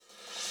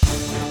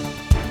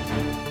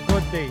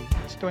Today,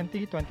 it's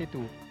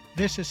 2022.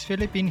 This is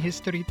Philippine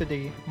History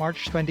Today,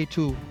 March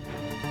 22.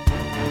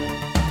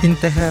 In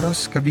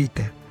Tejeros,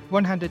 Cavite,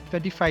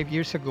 125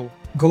 years ago,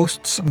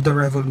 Ghosts of the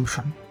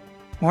Revolution.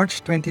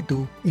 March 22,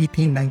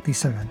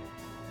 1897.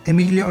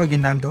 Emilio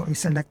Aguinaldo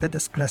is elected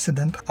as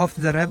president of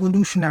the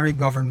revolutionary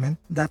government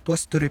that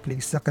was to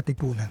replace the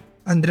Katipunan.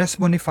 Andres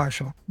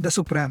Bonifacio, the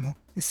Supremo,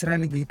 is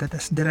relegated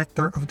as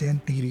director of the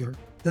Interior.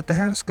 The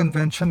Tejeros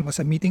Convention was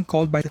a meeting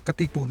called by the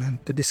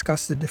Katipunan to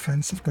discuss the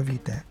defense of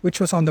Cavite, which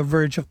was on the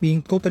verge of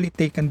being totally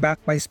taken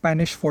back by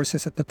Spanish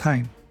forces at the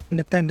time. In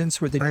attendance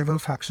were the rival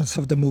factions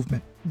of the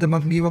movement, the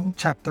Magdiwang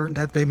chapter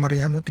led by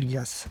Mariano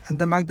Trias, and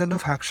the Magdalo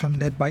faction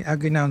led by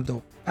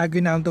Aguinaldo.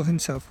 Aguinaldo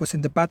himself was in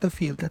the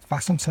battlefield at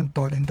Pasong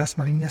Santol in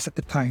Dasmariñas at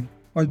the time,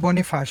 while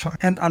Bonifacio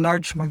and a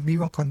large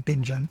Magdiwang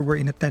contingent were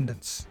in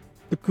attendance.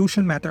 The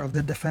crucial matter of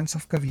the defense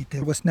of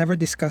Cavite was never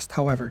discussed,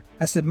 however,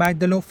 as the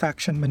Magdalo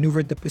faction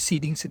maneuvered the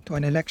proceedings into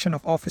an election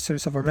of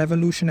officers of a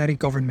revolutionary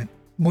government.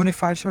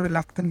 Bonifacio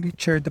reluctantly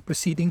chaired the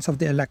proceedings of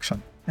the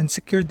election and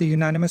secured the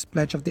unanimous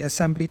pledge of the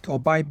assembly to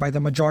abide by the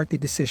majority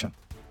decision,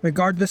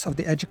 regardless of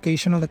the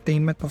educational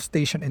attainment of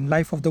station in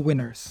life of the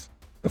winners.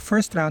 The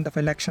first round of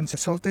elections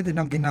resulted in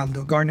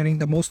Aguinaldo garnering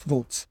the most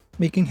votes,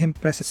 making him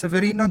president.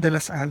 Severino de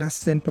las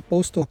Alas then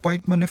proposed to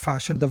appoint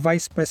Bonifacio the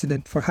vice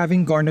president for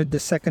having garnered the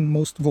second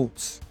most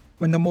votes.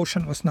 When the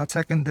motion was not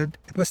seconded,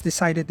 it was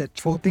decided that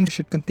voting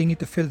should continue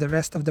to fill the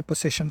rest of the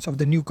positions of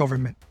the new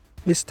government.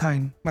 This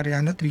time,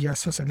 Mariano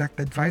Trias was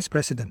elected vice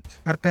president,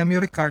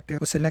 Artemio Ricarte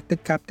was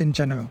elected captain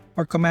general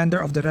or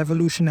commander of the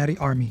Revolutionary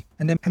Army,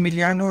 and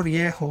Emiliano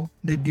Riejo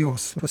de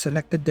Dios was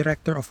elected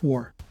director of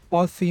war.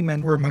 All three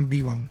men were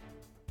Magdiwang.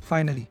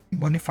 Finally,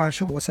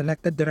 Bonifacio was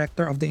elected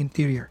director of the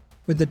Interior,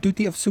 with the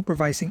duty of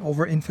supervising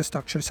over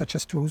infrastructure such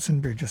as roads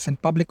and bridges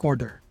and public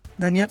order.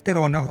 Daniel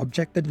Tirona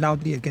objected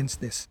loudly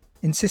against this,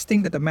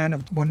 insisting that a man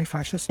of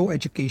Bonifacio's low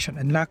education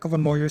and lack of a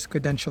lawyer's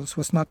credentials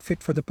was not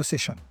fit for the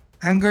position.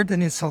 Angered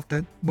and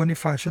insulted,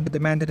 Bonifacio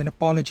demanded an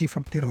apology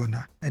from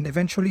Tirona and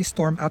eventually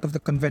stormed out of the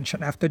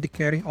convention after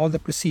declaring all the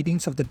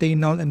proceedings of the day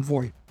null and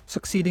void.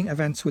 Succeeding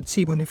events would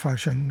see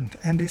Bonifacio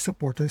and his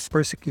supporters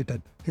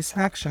persecuted. His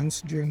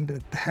actions during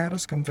the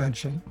Tejeros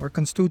Convention were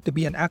construed to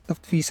be an act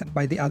of treason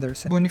by the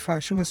others, and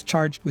Bonifacio was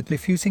charged with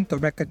refusing to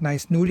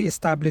recognize newly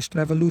established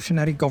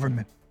revolutionary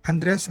government.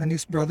 Andres and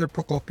his brother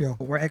Procopio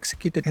were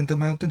executed in the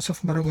mountains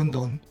of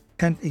Maragondon,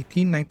 10th,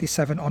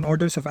 1897 on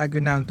orders of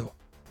Aguinaldo.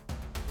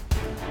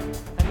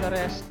 And the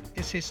rest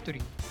is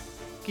history.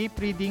 Keep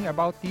reading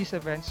about these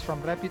events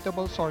from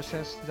reputable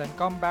sources, then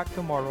come back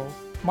tomorrow,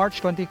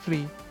 March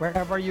 23,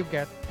 wherever you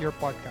get your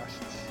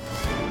podcasts.